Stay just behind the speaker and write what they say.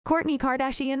Kourtney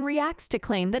Kardashian reacts to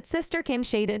claim that sister Kim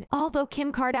shaded. Although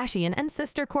Kim Kardashian and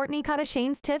sister Kourtney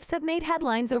Kardashian's tiffs have made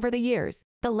headlines over the years,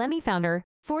 the Lemmy founder,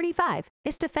 45,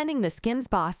 is defending the Skims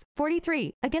boss,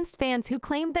 43, against fans who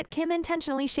claimed that Kim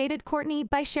intentionally shaded Kourtney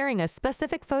by sharing a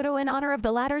specific photo in honor of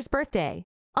the latter's birthday.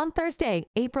 On Thursday,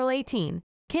 April 18,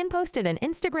 Kim posted an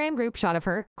Instagram group shot of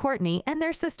her, Kourtney, and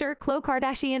their sister Khloe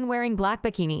Kardashian wearing black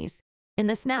bikinis. In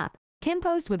the snap, Kim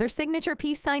posed with her signature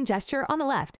peace sign gesture on the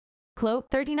left. Khloe,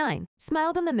 39,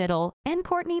 smiled in the middle, and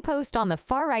Kourtney posed on the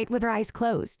far right with her eyes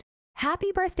closed.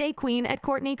 "Happy birthday, Queen," at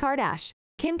Kourtney Kardashian.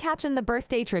 Kim captioned the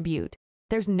birthday tribute.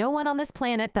 "There's no one on this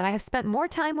planet that I have spent more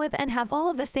time with and have all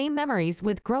of the same memories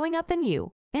with growing up than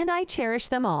you. And I cherish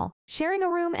them all. Sharing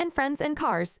a room and friends and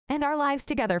cars and our lives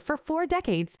together for 4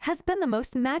 decades has been the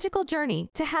most magical journey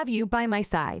to have you by my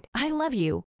side. I love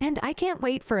you, and I can't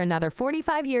wait for another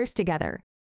 45 years together."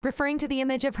 Referring to the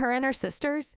image of her and her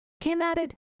sisters, Kim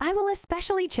added, "I will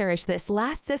especially cherish this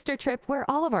last sister trip where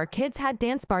all of our kids had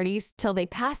dance parties till they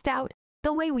passed out,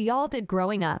 the way we all did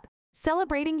growing up.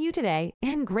 Celebrating you today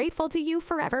and grateful to you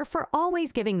forever for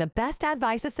always giving the best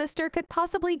advice a sister could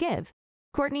possibly give."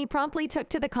 Kourtney promptly took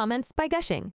to the comments by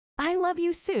gushing, "I love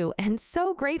you, Sue, and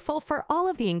so grateful for all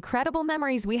of the incredible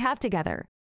memories we have together.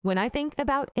 When I think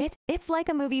about it, it's like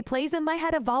a movie plays in my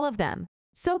head of all of them.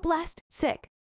 So blessed, sick."